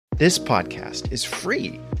This podcast is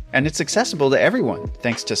free, and it's accessible to everyone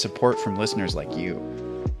thanks to support from listeners like you.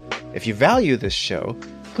 If you value this show,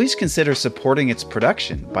 please consider supporting its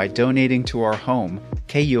production by donating to our home,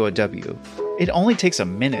 KUOW. It only takes a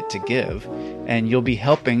minute to give, and you'll be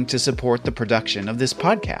helping to support the production of this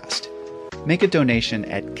podcast. Make a donation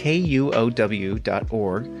at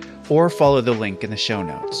kuow.org or follow the link in the show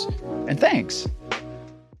notes. And thanks!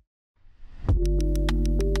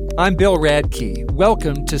 I'm Bill Radke.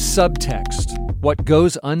 Welcome to Subtext, What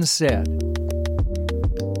Goes Unsaid.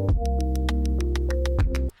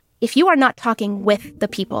 If you are not talking with the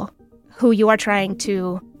people who you are trying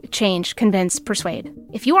to change, convince, persuade,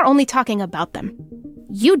 if you are only talking about them,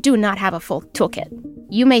 you do not have a full toolkit.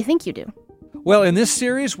 You may think you do. Well, in this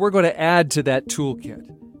series, we're going to add to that toolkit.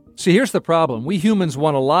 See, here's the problem. We humans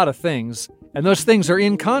want a lot of things, and those things are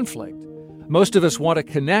in conflict. Most of us want to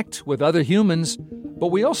connect with other humans, but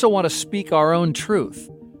we also want to speak our own truth.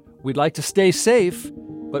 We'd like to stay safe,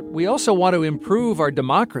 but we also want to improve our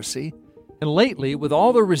democracy. And lately, with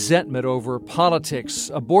all the resentment over politics,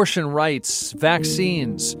 abortion rights,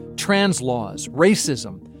 vaccines, trans laws,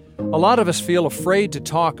 racism, a lot of us feel afraid to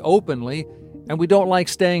talk openly, and we don't like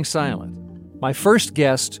staying silent. My first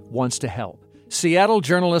guest wants to help. Seattle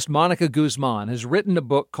journalist Monica Guzmán has written a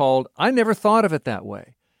book called I Never Thought of It That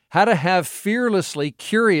Way: How to Have Fearlessly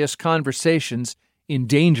Curious Conversations in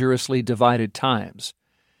Dangerously Divided Times.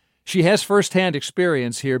 She has firsthand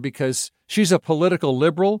experience here because she's a political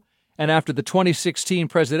liberal, and after the 2016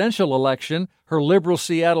 presidential election, her liberal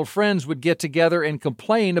Seattle friends would get together and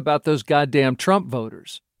complain about those goddamn Trump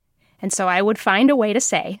voters. And so I would find a way to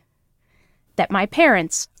say that my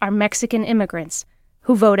parents are Mexican immigrants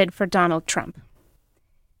who voted for Donald Trump.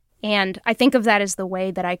 And I think of that as the way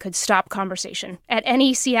that I could stop conversation at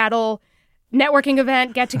any Seattle networking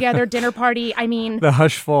event, get-together, dinner party. I mean... The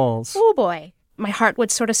hush falls. Oh, boy. My heart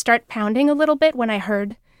would sort of start pounding a little bit when I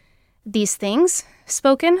heard these things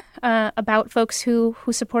spoken about folks who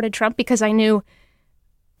supported Trump, because I knew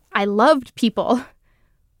I loved people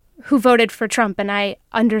who voted for Trump, and I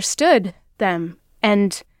understood them,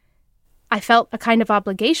 and I felt a kind of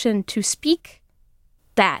obligation to speak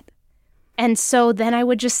that. And so then I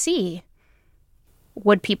would just see,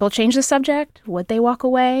 would people change the subject? Would they walk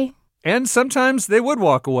away? And sometimes they would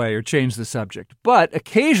walk away or change the subject. But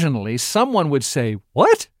occasionally someone would say,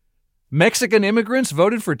 what? Mexican immigrants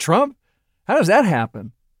voted for Trump? How does that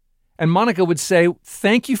happen? And Monica would say,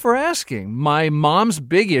 thank you for asking. My mom's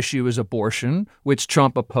big issue is abortion, which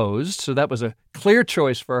Trump opposed, so that was a clear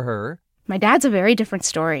choice for her. My dad's a very different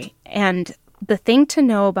story. And the thing to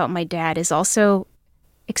know about my dad is also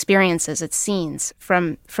experiences, it's scenes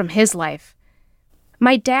from his life.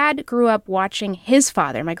 My dad grew up watching his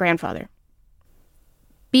father, my grandfather,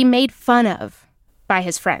 be made fun of by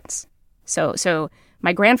his friends. So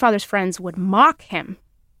my grandfather's friends would mock him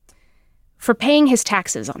for paying his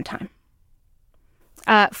taxes on time,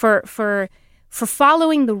 for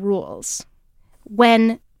following the rules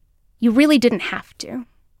when you really didn't have to.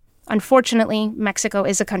 Unfortunately, Mexico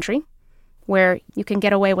is a country where you can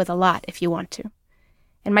get away with a lot if you want to.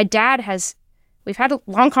 And my dad we've had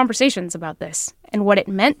long conversations about this and what it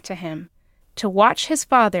meant to him to watch his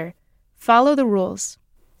father follow the rules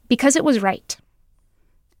because it was right,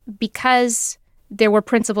 because there were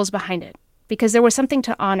principles behind it, because there was something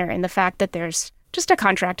to honor in the fact that there's just a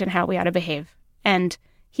contract in how we ought to behave. And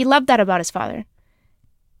he loved that about his father.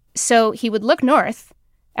 So he would look north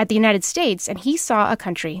at the United States and he saw a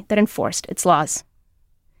country that enforced its laws.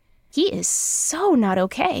 He is so not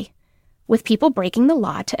okay with people breaking the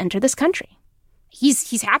law to enter this country.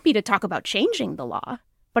 He's happy to talk about changing the law,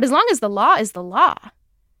 but as long as the law is the law,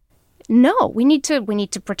 no, we need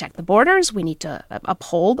to protect the borders. We need to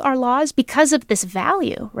uphold our laws because of this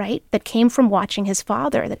value, right? That came from watching his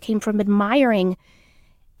father, that came from admiring.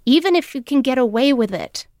 Even if you can get away with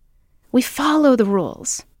it, we follow the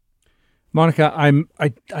rules. Monica,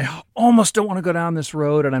 I almost don't want to go down this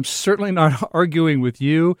road, and I'm certainly not arguing with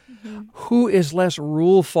you. Mm-hmm. Who is less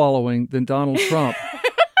rule following than Donald Trump? I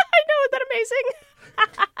know, isn't that amazing?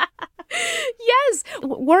 Yes,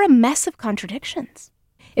 we're a mess of contradictions.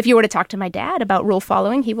 If you were to talk to my dad about rule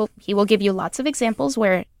following, he will give you lots of examples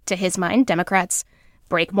where, to his mind, Democrats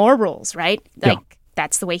break more rules, right?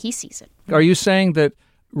 That's the way he sees it. Are you saying that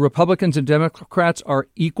Republicans and Democrats are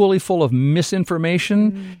equally full of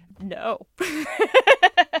misinformation? No.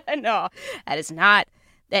 No, that is not.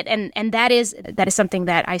 And that is something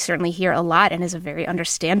that I certainly hear a lot and is a very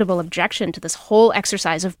understandable objection to this whole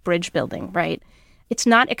exercise of bridge building, right? It's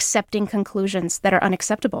not accepting conclusions that are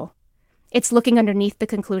unacceptable. It's looking underneath the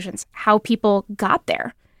conclusions, how people got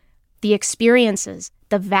there, the experiences,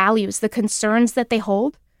 the values, the concerns that they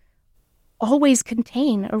hold. always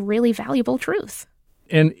contain a really valuable truth.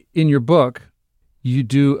 And in your book, you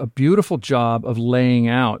do a beautiful job of laying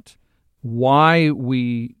out why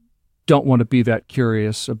we don't want to be that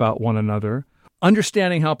curious about one another,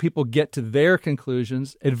 understanding how people get to their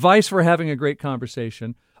conclusions, advice for having a great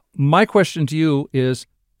conversation. My question to you is,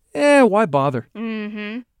 why bother?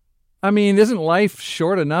 Mm-hmm. I mean, isn't life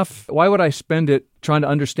short enough? Why would I spend it trying to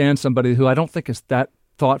understand somebody who I don't think is that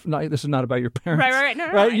thoughtful? No, this is not about your parents. Right.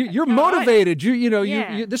 No, right? You're motivated.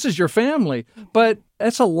 You this is your family. But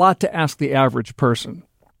that's a lot to ask the average person.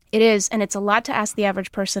 It is, and it's a lot to ask the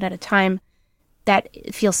average person at a time that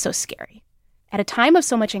feels so scary. At a time of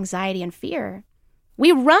so much anxiety and fear,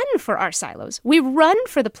 we run for our silos. We run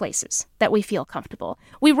for the places that we feel comfortable.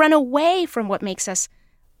 We run away from what makes us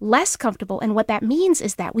less comfortable, and what that means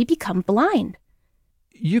is that we become blind.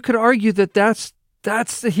 You could argue that that's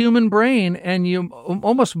the human brain, and you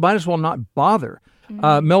almost might as well not bother.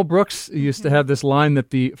 Mel Brooks used to have this line that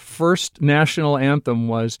the first national anthem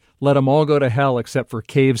was, "Let 'em all go to hell except for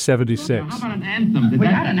Cave 76. How about an anthem? We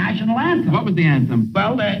had a national anthem. What was the anthem?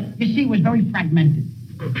 Well, you see, it was very fragmented.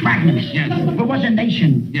 Fragments. Yes. It wasn't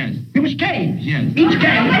nations. Yes. It was caves. Yes. Each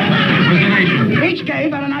cave. Was a nation. Each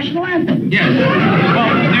cave had a national anthem. Yes.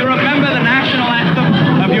 Well, do you remember the national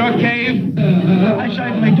anthem of your cave? I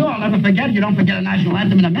certainly do. I'll never forget it. You don't forget a national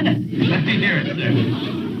anthem in a minute. Let me hear it, sir.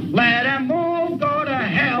 Let them all go to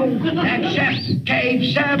hell except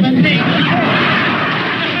Cave 70.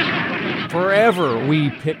 Forever,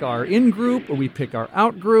 we pick our in-group or we pick our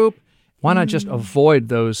out-group. Why not just avoid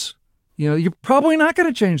those? You're probably not going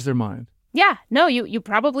to change their mind. Yeah, no, you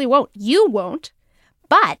probably won't. You won't.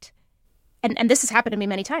 But, and this has happened to me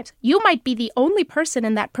many times, you might be the only person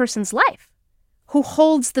in that person's life who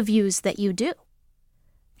holds the views that you do.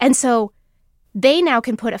 And so they now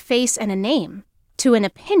can put a face and a name to an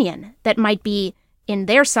opinion that might be in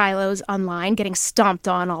their silos online, getting stomped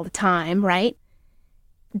on all the time, right?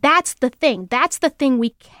 That's the thing. That's the thing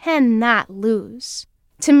we cannot lose.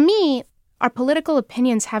 To me, our political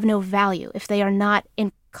opinions have no value if they are not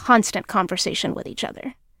in constant conversation with each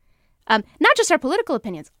other. Not just our political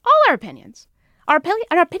opinions, all our opinions. Our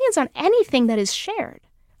opinions on anything that is shared.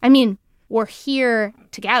 I mean, we're here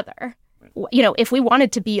together. If we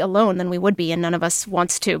wanted to be alone, then we would be, and none of us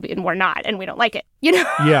wants to, and we're not, and we don't like it.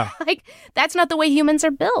 Yeah. That's not the way humans are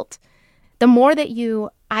built. The more that you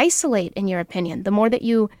isolate in your opinion, the more that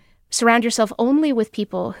you surround yourself only with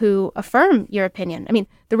people who affirm your opinion. I mean,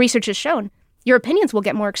 the research has shown your opinions will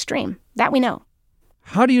get more extreme. That we know.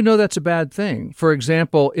 How do you know that's a bad thing? For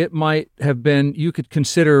example, it might have been, you could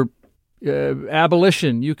consider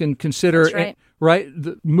abolition. You can consider, That's right.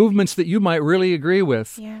 The movements that you might really agree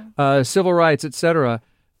with, civil rights, etc.,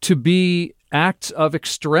 to be acts of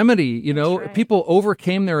extremity. Right. People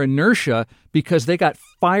overcame their inertia because they got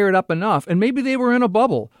fired up enough, and maybe they were in a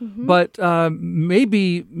bubble. Mm-hmm. But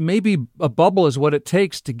maybe a bubble is what it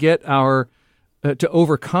takes to get our to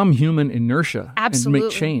overcome human inertia Absolutely. And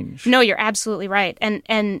make change. No, you're absolutely right.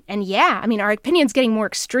 And yeah, I mean, our opinion's getting more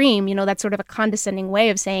extreme. That's sort of a condescending way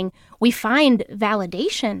of saying we find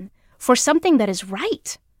validation for something that is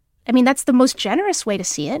right. I mean, that's the most generous way to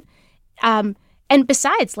see it. And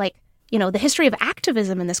besides, the history of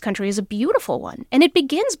activism in this country is a beautiful one. And it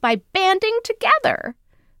begins by banding together.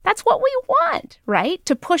 That's what we want, right?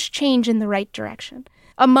 To push change in the right direction.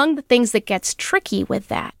 Among the things that gets tricky with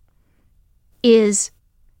that is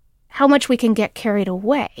how much we can get carried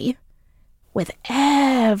away with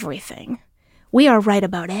everything. We are right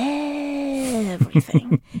about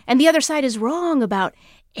everything. And the other side is wrong about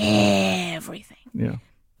everything. Yeah.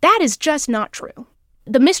 That is just not true.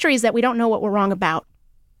 The mystery is that we don't know what we're wrong about.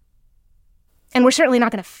 And we're certainly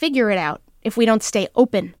not going to figure it out if we don't stay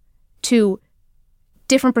open to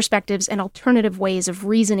different perspectives and alternative ways of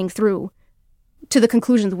reasoning through to the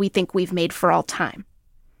conclusions we think we've made for all time.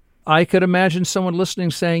 I could imagine someone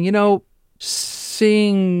listening saying,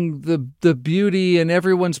 seeing the beauty in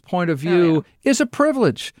everyone's point of view is a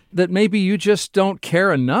privilege that maybe you just don't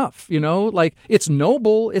care enough, it's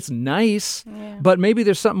noble, it's nice, but maybe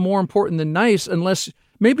there's something more important than nice unless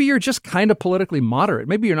maybe you're just kind of politically moderate.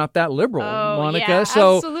 Maybe you're not that liberal, Monica. Yeah,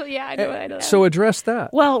 so, absolutely. Yeah, I know that. So address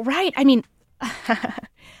that. Well, right. I mean,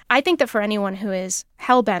 I think that for anyone who is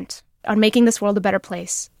hell-bent on making this world a better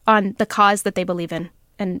place, on the cause that they believe in,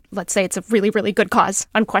 and let's say it's a really, really good cause,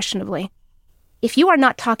 unquestionably, if you are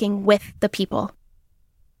not talking with the people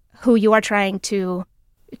who you are trying to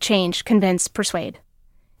change, convince, persuade,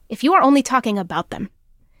 if you are only talking about them,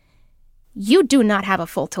 you do not have a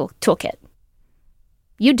full toolkit.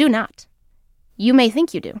 You do not. You may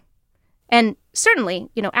think you do. And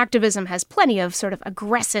certainly, activism has plenty of sort of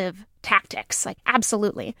aggressive tactics,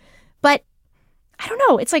 absolutely. But I don't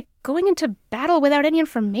know. It's like going into battle without any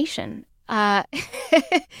information.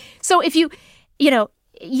 So if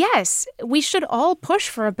yes, we should all push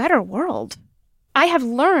for a better world. I have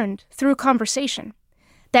learned through conversation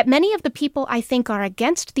that many of the people I think are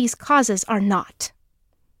against these causes are not.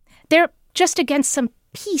 They're just against some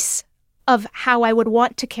piece of how I would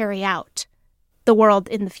want to carry out the world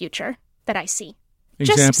in the future that I see.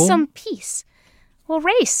 Example? Just some piece. Well,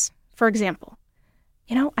 race, for example.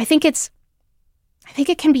 I think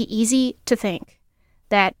it can be easy to think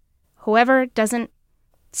that whoever doesn't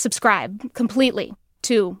subscribe completely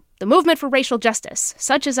to the movement for racial justice,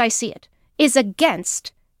 such as I see it, is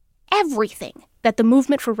against everything that the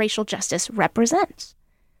movement for racial justice represents.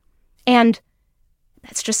 And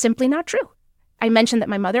that's just simply not true. I mentioned that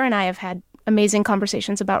my mother and I have had amazing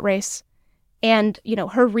conversations about race. And,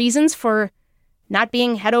 her reasons for not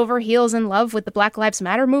being head over heels in love with the Black Lives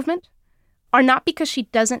Matter movement are not because she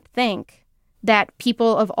doesn't think that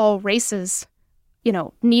people of all races,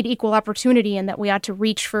 need equal opportunity and that we ought to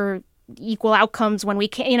reach for equal outcomes when we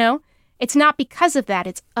can, It's not because of that,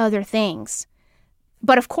 it's other things.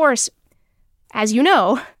 But of course, as you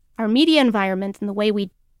know, our media environment and the way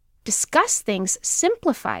we discuss things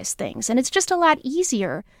simplifies things, and it's just a lot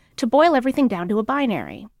easier to boil everything down to a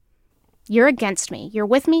binary. You're against me. You're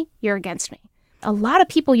with me. You're against me. A lot of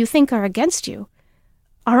people you think are against you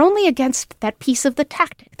are only against that piece of the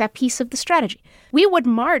tactic, that piece of the strategy. We would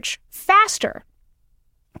march faster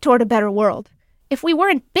toward a better world if we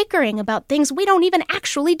weren't bickering about things we don't even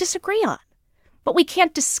actually disagree on. But we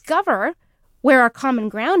can't discover where our common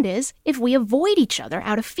ground is if we avoid each other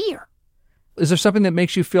out of fear. Is there something that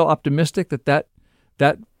makes you feel optimistic that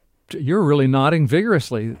you're really nodding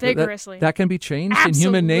vigorously? Vigorously. That can be changed Absolutely. in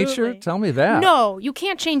human nature? Tell me that. No, you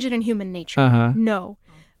can't change it in human nature. Uh-huh. No.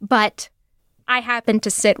 But I happen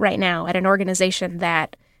to sit right now at an organization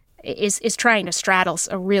that is trying to straddle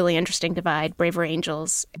a really interesting divide, Braver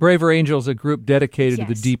Angels. Braver Angels, a group dedicated to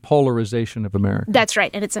Yes. the depolarization of America. That's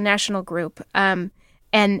right, and it's a national group. And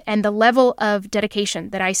the level of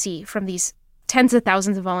dedication that I see from these tens of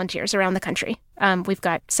thousands of volunteers around the country. We've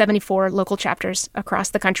got 74 local chapters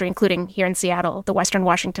across the country, including here in Seattle. The Western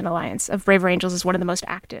Washington Alliance of Braver Angels is one of the most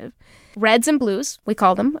active. Reds and Blues, we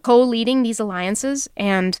call them, co-leading these alliances.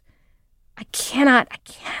 And I cannot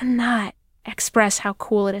express how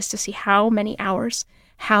cool it is to see how many hours,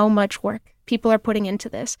 how much work people are putting into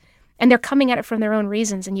this. And they're coming at it from their own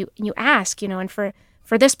reasons. And you ask, and for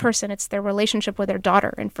this person, it's their relationship with their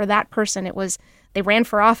daughter. And for that person, it was they ran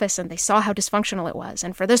for office and they saw how dysfunctional it was.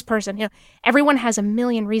 And for this person, everyone has a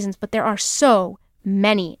million reasons, but there are so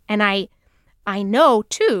many. And I know,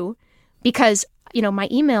 too, because, my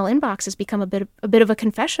email inbox has become a bit of a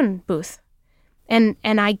confession booth. And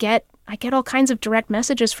I get all kinds of direct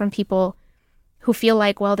messages from people who feel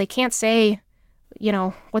like, well, they can't say,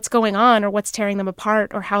 what's going on or what's tearing them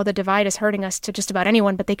apart or how the divide is hurting us to just about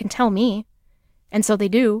anyone, but they can tell me. And so they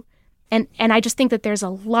do. And I just think that there's a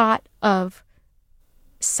lot of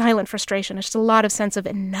silent frustration. There's just a lot of sense of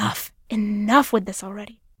enough with this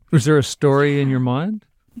already. Was there a story in your mind?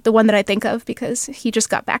 The one that I think of, because he just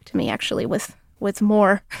got back to me actually with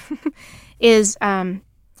more, is a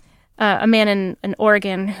man in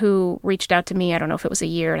Oregon who reached out to me, I don't know if it was a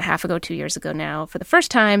year and a half ago, 2 years ago now, for the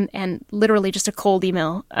first time, and literally just a cold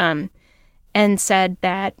email, and said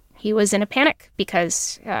that he was in a panic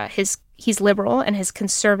because he's liberal and his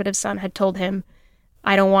conservative son had told him,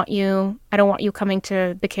 I don't want you coming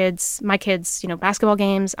to my kids, basketball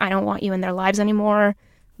games. I don't want you in their lives anymore.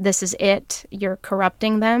 This is it. You're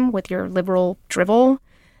corrupting them with your liberal drivel.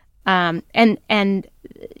 And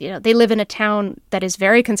they live in a town that is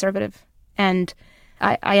very conservative. And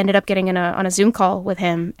I ended up getting on a Zoom call with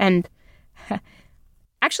him and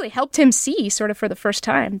actually helped him see sort of for the first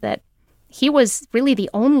time that he was really the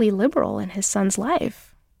only liberal in his son's life.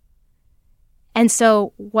 And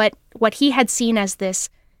so what he had seen as this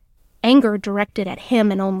anger directed at him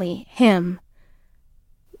and only him,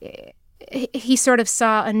 he sort of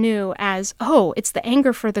saw anew as, oh, it's the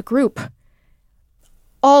anger for the group,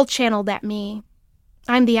 all channeled at me.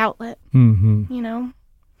 I'm the outlet,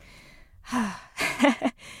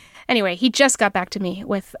 Anyway, he just got back to me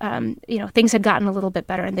with, things had gotten a little bit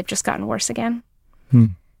better and they've just gotten worse again.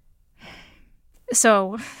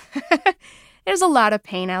 So there's a lot of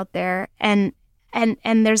pain out there, and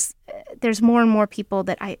there's more and more people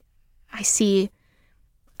that I see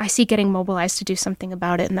getting mobilized to do something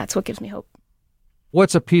about it, and that's what gives me hope.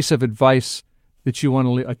 What's a piece of advice that you want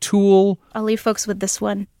to leave? A tool? I'll leave folks with this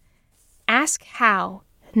one. Ask how,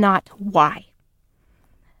 not why.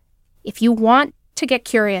 If you want to get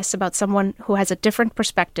curious about someone who has a different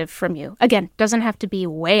perspective from you, again, doesn't have to be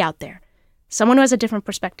way out there. someone who has a different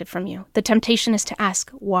perspective from you, the temptation is to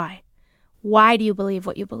ask why. Why do you believe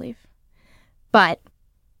what you believe? But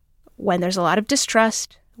when there's a lot of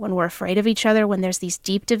distrust, when we're afraid of each other, when there's these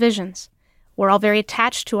deep divisions, we're all very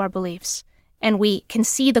attached to our beliefs. And we can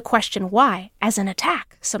see the question why as an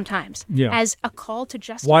attack sometimes, as a call to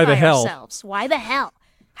justify ourselves. Why the hell?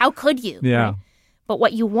 How could you? Yeah. Right? But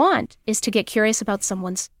what you want is to get curious about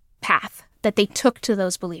someone's path that they took to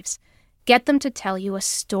those beliefs. Get them to tell you a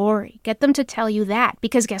story. Get them to tell you that.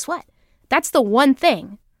 Because guess what? That's the one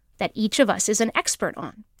thing that each of us is an expert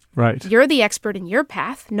on. Right. You're the expert in your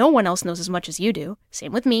path. No one else knows as much as you do.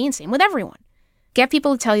 Same with me and same with everyone. Get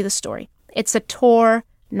people to tell you the story. It's a tour,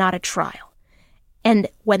 not a trial. And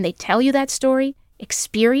when they tell you that story,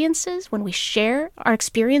 experiences, when we share our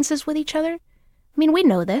experiences with each other, I mean, we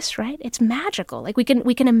know this, right? It's magical. Like we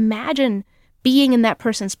can imagine being in that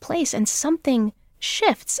person's place and something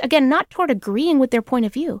shifts. Again, not toward agreeing with their point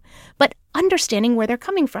of view, but understanding where they're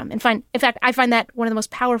coming from. In fact, I find that one of the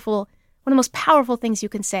most powerful things you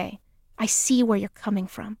can say. I see where you're coming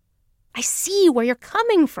from. I see where you're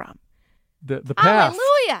coming from. The path.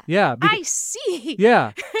 Hallelujah. Yeah. I see.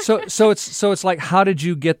 Yeah. So it's like, how did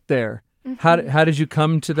you get there? Mm-hmm. How did you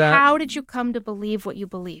come to that? How did you come to believe what you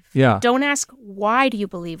believe? Yeah. Don't ask, why do you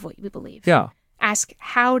believe what you believe? Yeah. Ask,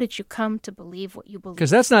 how did you come to believe what you believe? Because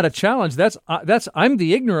that's not a challenge. That's I'm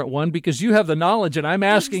the ignorant one because you have the knowledge and I'm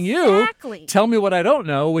asking you, tell me what I don't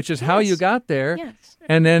know, which is how you got there. Yes.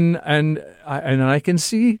 And then I can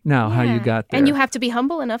see now how you got there. And you have to be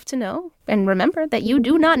humble enough to know and remember that you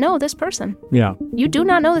do not know this person. Yeah. You do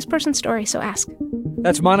not know this person's story, so ask.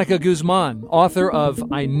 That's Monica Guzmán, author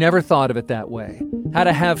of I Never Thought of It That Way, How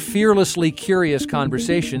to Have Fearlessly Curious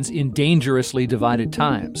Conversations in Dangerously Divided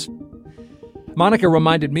Times. Monica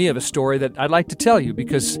reminded me of a story that I'd like to tell you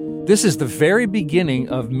because this is the very beginning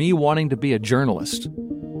of me wanting to be a journalist.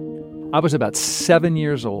 I was about 7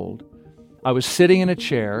 years old. I was sitting in a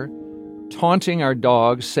chair, taunting our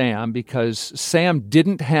dog, Sam, because Sam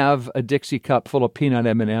didn't have a Dixie cup full of peanut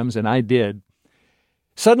M&Ms, and I did.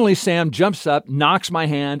 Suddenly, Sam jumps up, knocks my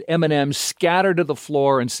hand, M&Ms scatter to the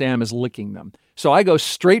floor, and Sam is licking them. So I go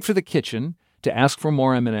straight for the kitchen to ask for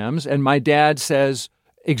more M&Ms, and my dad says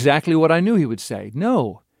exactly what I knew he would say.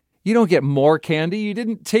 No, you don't get more candy. You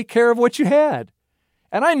didn't take care of what you had.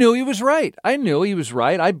 And I knew he was right.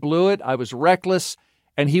 I blew it. I was reckless.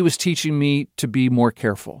 And he was teaching me to be more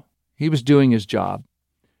careful. He was doing his job.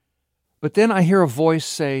 But then I hear a voice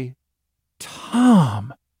say,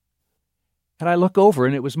 Tom. And I look over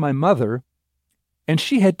and it was my mother, and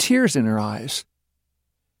she had tears in her eyes.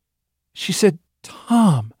 She said,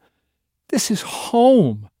 Tom, this is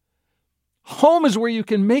home. Home is where you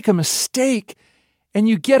can make a mistake and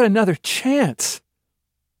you get another chance.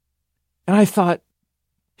 And I thought,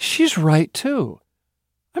 she's right too.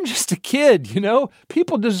 I'm just a kid, you know?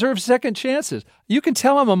 People deserve second chances. You can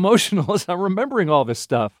tell I'm emotional as I'm remembering all this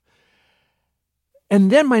stuff. And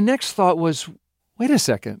then my next thought was, wait a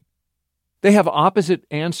second. They have opposite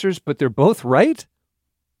answers, but they're both right?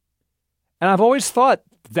 And I've always thought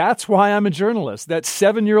that's why I'm a journalist, that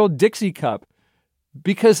 7-year-old Dixie cup,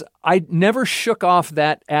 because I never shook off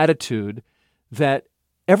that attitude that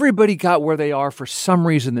everybody got where they are for some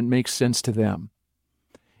reason that makes sense to them.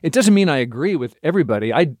 It doesn't mean I agree with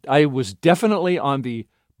everybody. I was definitely on the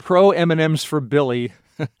pro M&Ms for Billy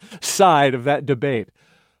side of that debate,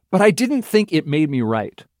 but I didn't think it made me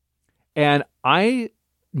right. And I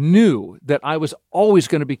knew that I was always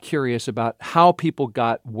going to be curious about how people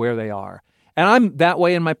got where they are. And I'm that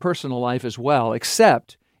way in my personal life as well,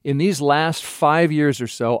 except in these last 5 years or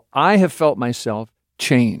so, I have felt myself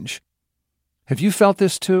change. Have you felt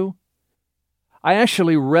this too? I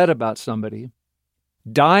actually read about somebody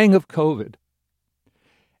dying of COVID.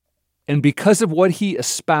 And because of what he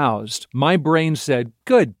espoused, my brain said,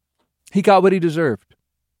 good, he got what he deserved.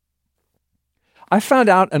 I found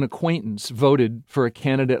out an acquaintance voted for a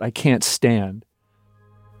candidate I can't stand.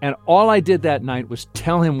 And all I did that night was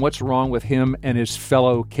tell him what's wrong with him and his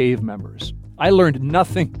fellow cave members. I learned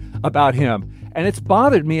nothing about him, and it's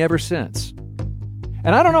bothered me ever since.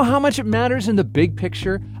 And I don't know how much it matters in the big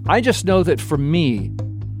picture. I just know that for me,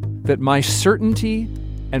 that my certainty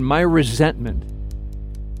and my resentment,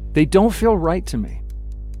 they don't feel right to me.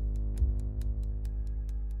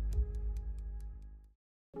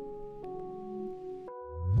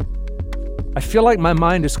 I feel like my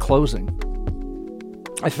mind is closing.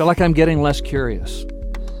 I feel like I'm getting less curious.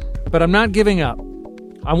 But I'm not giving up.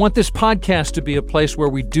 I want this podcast to be a place where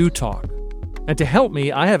we do talk. And to help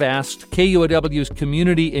me, I have asked KUOW's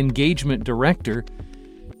Community Engagement Director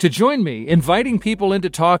To join me, inviting people in to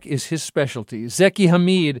talk is his specialty. Zeki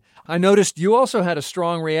Hamid, I noticed you also had a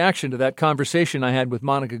strong reaction to that conversation I had with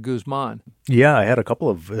Monica Guzmán. Yeah, I had a couple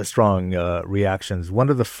of strong reactions. One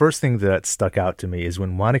of the first things that stuck out to me is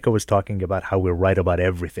when Monica was talking about how we're right about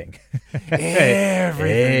everything.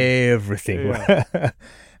 Everything. Yeah.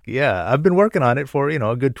 Yeah, I've been working on it for,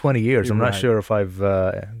 a good 20 years. I'm not sure if I've,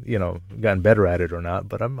 gotten better at it or not,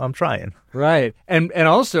 but I'm trying. Right. And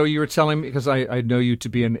also you were telling me, because I know you to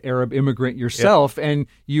be an Arab immigrant yourself, and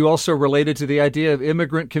you also related to the idea of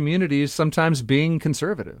immigrant communities sometimes being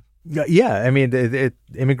conservative. Yeah, I mean,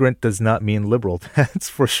 immigrant does not mean liberal, that's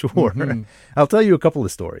for sure. Mm-hmm. I'll tell you a couple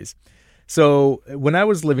of stories. So when I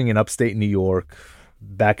was living in upstate New York,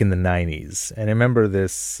 back in the 90s. And I remember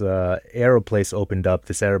this Arab place opened up,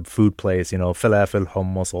 this Arab food place, falafel,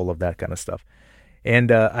 hummus, all of that kind of stuff.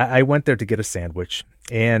 And I went there to get a sandwich.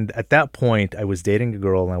 And at that point, I was dating a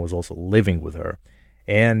girl and I was also living with her.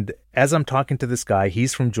 And as I'm talking to this guy,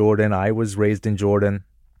 he's from Jordan. I was raised in Jordan.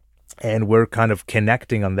 And we're kind of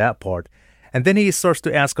connecting on that part. And then he starts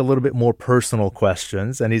to ask a little bit more personal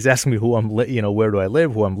questions, and he's asking me where do I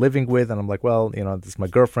live, who I'm living with, and I'm like, well, this is my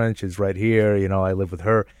girlfriend, she's right here, I live with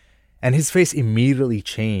her, and his face immediately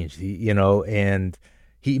changed, and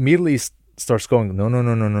he immediately starts going, no,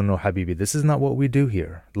 Habibi, this is not what we do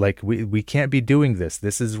here. Like, we can't be doing this.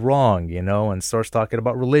 This is wrong, and starts talking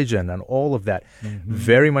about religion and all of that. Mm-hmm.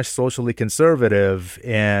 Very much socially conservative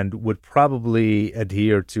and would probably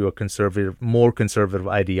adhere to a more conservative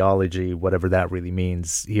ideology, whatever that really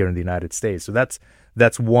means here in the United States. So that's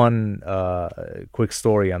one quick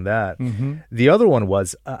story on that. Mm-hmm. The other one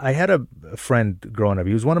was, I had a friend growing up.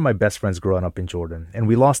 He was one of my best friends growing up in Jordan, and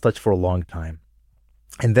we lost touch for a long time.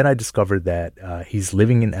 And then I discovered that he's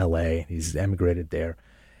living in L.A. He's emigrated there.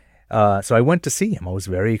 So I went to see him. I was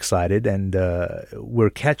very excited, and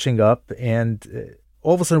we're catching up. And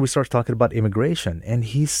all of a sudden, we start talking about immigration. And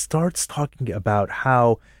he starts talking about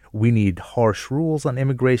how we need harsh rules on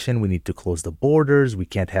immigration. We need to close the borders. We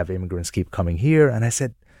can't have immigrants keep coming here. And I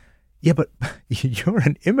said, yeah, but you're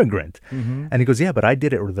an immigrant. Mm-hmm. And he goes, yeah, but I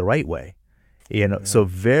did it the right way. So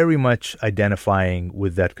very much identifying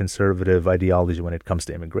with that conservative ideology when it comes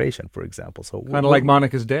to immigration, for example. So kind of like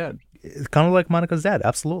Monica's dad. Kind of like Monica's dad,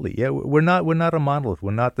 absolutely. Yeah, we're not a monolith.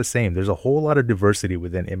 We're not the same. There's a whole lot of diversity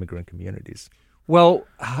within immigrant communities. Well,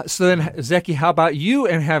 so then, Zeki, how about you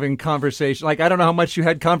and having conversation? Like, I don't know how much you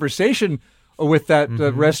had conversation with that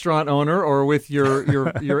restaurant owner or with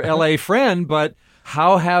your L.A. friend, but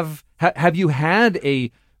how have you had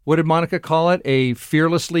what did Monica call it? A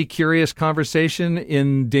fearlessly curious conversation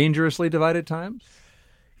in dangerously divided times?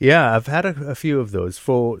 Yeah, I've had a few of those.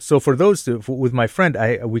 For those two, with my friend,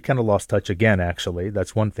 we kind of lost touch again, actually.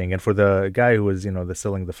 That's one thing. And for the guy who was,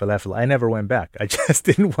 selling the falafel, I never went back. I just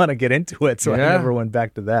didn't want to get into it, so I never went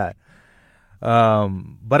back to that.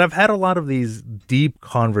 But I've had a lot of these deep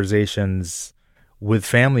conversations with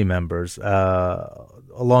family members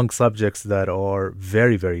along subjects that are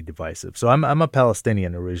very, very divisive. So I'm a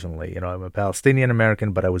Palestinian originally. I'm a Palestinian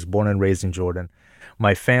American, but I was born and raised in Jordan.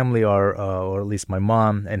 My family are, or at least my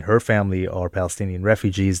mom and her family are Palestinian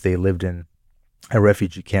refugees. They lived in a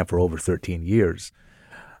refugee camp for over 13 years.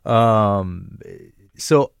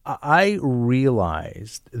 So I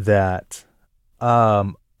realized that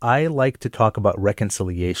I like to talk about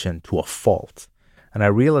reconciliation to a fault. And I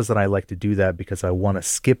realized that I like to do that because I want to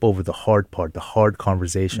skip over the hard part, the hard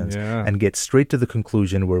conversations, and get straight to the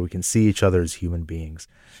conclusion where we can see each other as human beings.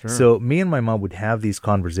 Sure. So me and my mom would have these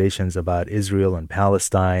conversations about Israel and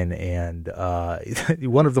Palestine, and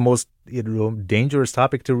one of the most dangerous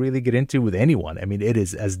topic to really get into with anyone. I mean, it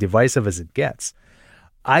is as divisive as it gets.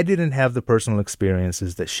 I didn't have the personal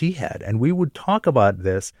experiences that she had, and we would talk about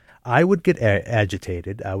this. I would get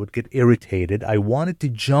agitated. I would get irritated. I wanted to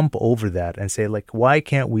jump over that and say, like, why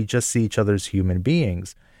can't we just see each other as human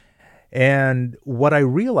beings? And what I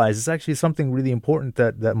realized is actually something really important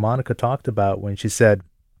that Monica talked about when she said,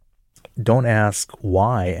 don't ask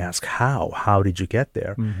why, ask how. How did you get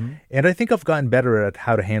there? Mm-hmm. And I think I've gotten better at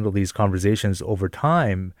how to handle these conversations over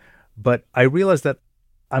time, but I realized that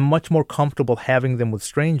I'm much more comfortable having them with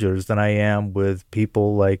strangers than I am with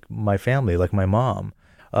people like my family, like my mom.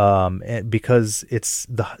 Because it's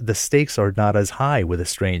the stakes are not as high with a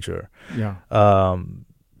stranger. Yeah.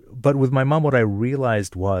 But with my mom, what I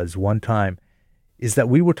realized was one time is that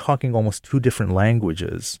we were talking almost two different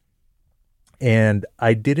languages, and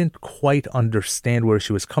I didn't quite understand where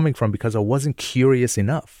she was coming from because I wasn't curious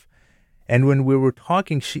enough. And when we were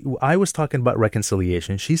talking, I was talking about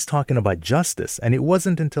reconciliation. She's talking about justice. And it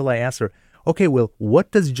wasn't until I asked her, okay, well,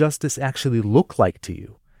 what does justice actually look like to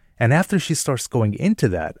you? And after she starts going into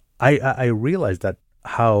that, I realized that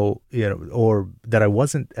how, or that I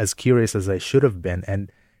wasn't as curious as I should have been.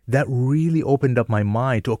 And that really opened up my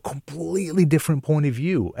mind to a completely different point of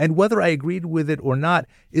view. And whether I agreed with it or not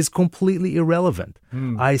is completely irrelevant.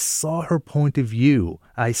 I saw her point of view.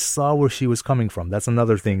 I saw where she was coming from. That's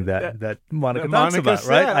another thing that Monica talks about, said,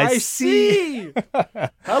 right? I see.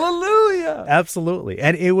 Hallelujah. Absolutely.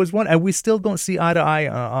 And it was one, and we still don't see eye to eye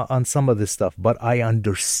on some of this stuff, but I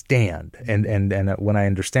understand. And when I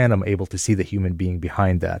understand, I'm able to see the human being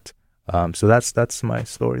behind that. So that's my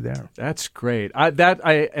story there. That's great.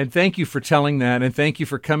 And thank you for telling that, and thank you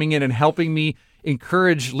for coming in and helping me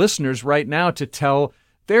encourage listeners right now to tell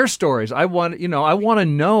their stories. I want to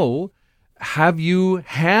know, have you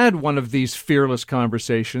had one of these fearless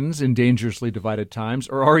conversations in dangerously divided times,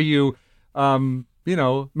 or are you,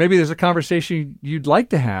 maybe there's a conversation you'd like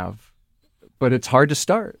to have, but it's hard to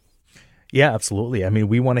start. Yeah, absolutely. I mean,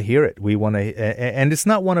 we want to hear it. We want to, and it's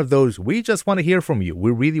not one of those, we just want to hear from you. We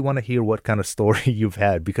really want to hear what kind of story you've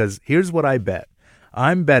had, because here's what I bet.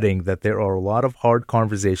 I'm betting that there are a lot of hard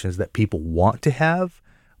conversations that people want to have,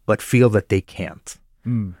 but feel that they can't.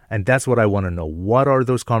 And that's what I want to know. What are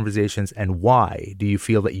those conversations, and why do you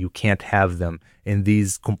feel that you can't have them in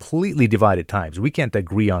these completely divided times? We can't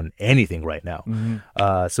agree on anything right now.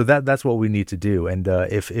 So that's what we need to do. And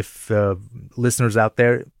if listeners out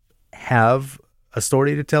there have a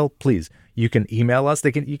story to tell, please, you can email us.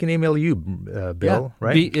 You can email you, Bill,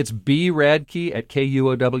 right? It's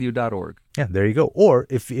bradke@kuow.org. Yeah, there you go. Or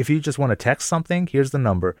if you just want to text something, here's the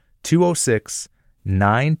number,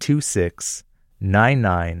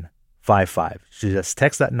 206-926-9955. So just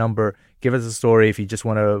text that number, give us a story. If you just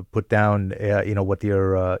want to put down, what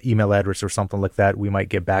your email address or something like that, we might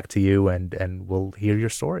get back to you and we'll hear your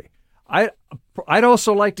story. I'd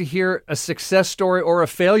also like to hear a success story or a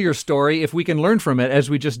failure story if we can learn from it, as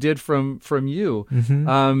we just did from you.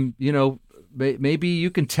 Maybe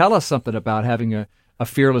you can tell us something about having a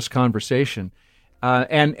fearless conversation,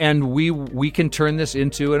 and we can turn this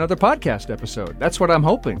into another podcast episode. That's what I'm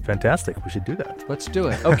hoping. Fantastic. We should do that. Let's do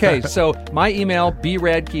it. Okay, so my email,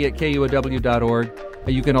 bradke@kuow.org.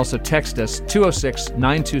 You can also text us,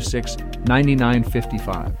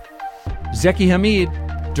 206-926-9955. Zeki Hamid,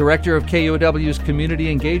 Director of KUOW's Community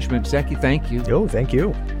Engagement. Zeki, thank you. Oh, thank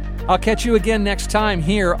you. I'll catch you again next time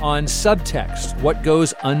here on Subtext, What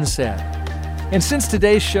Goes Unsaid. And since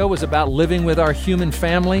today's show was about living with our human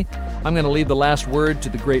family, I'm going to leave the last word to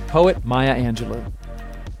the great poet, Maya Angelou.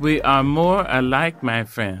 We are more alike, my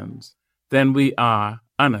friends, than we are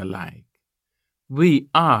unalike. We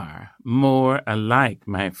are more alike,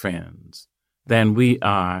 my friends, than we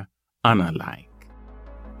are unalike.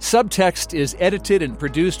 Subtext is edited and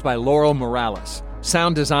produced by Laurel Morales.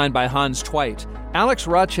 Sound design by Hans Tweit. Alex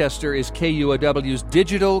Rochester is KUOW's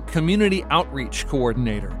Digital Community Outreach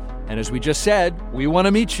Coordinator. And as we just said, we want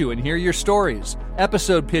to meet you and hear your stories,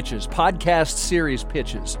 episode pitches, podcast series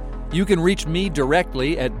pitches. You can reach me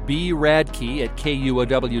directly at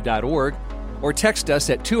bradke@kuow.org or text us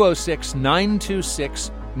at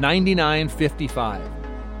 206-926-9955.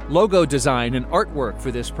 Logo design and artwork for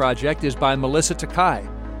this project is by Melissa Takai.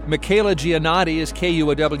 Michaela Giannotti is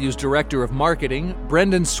KUOW's Director of Marketing.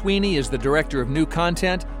 Brendan Sweeney is the Director of New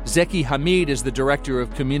Content. Zeki Hamid is the Director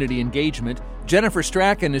of Community Engagement. Jennifer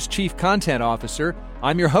Strachan is Chief Content Officer.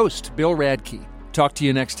 I'm your host, Bill Radke. Talk to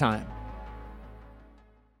you next time.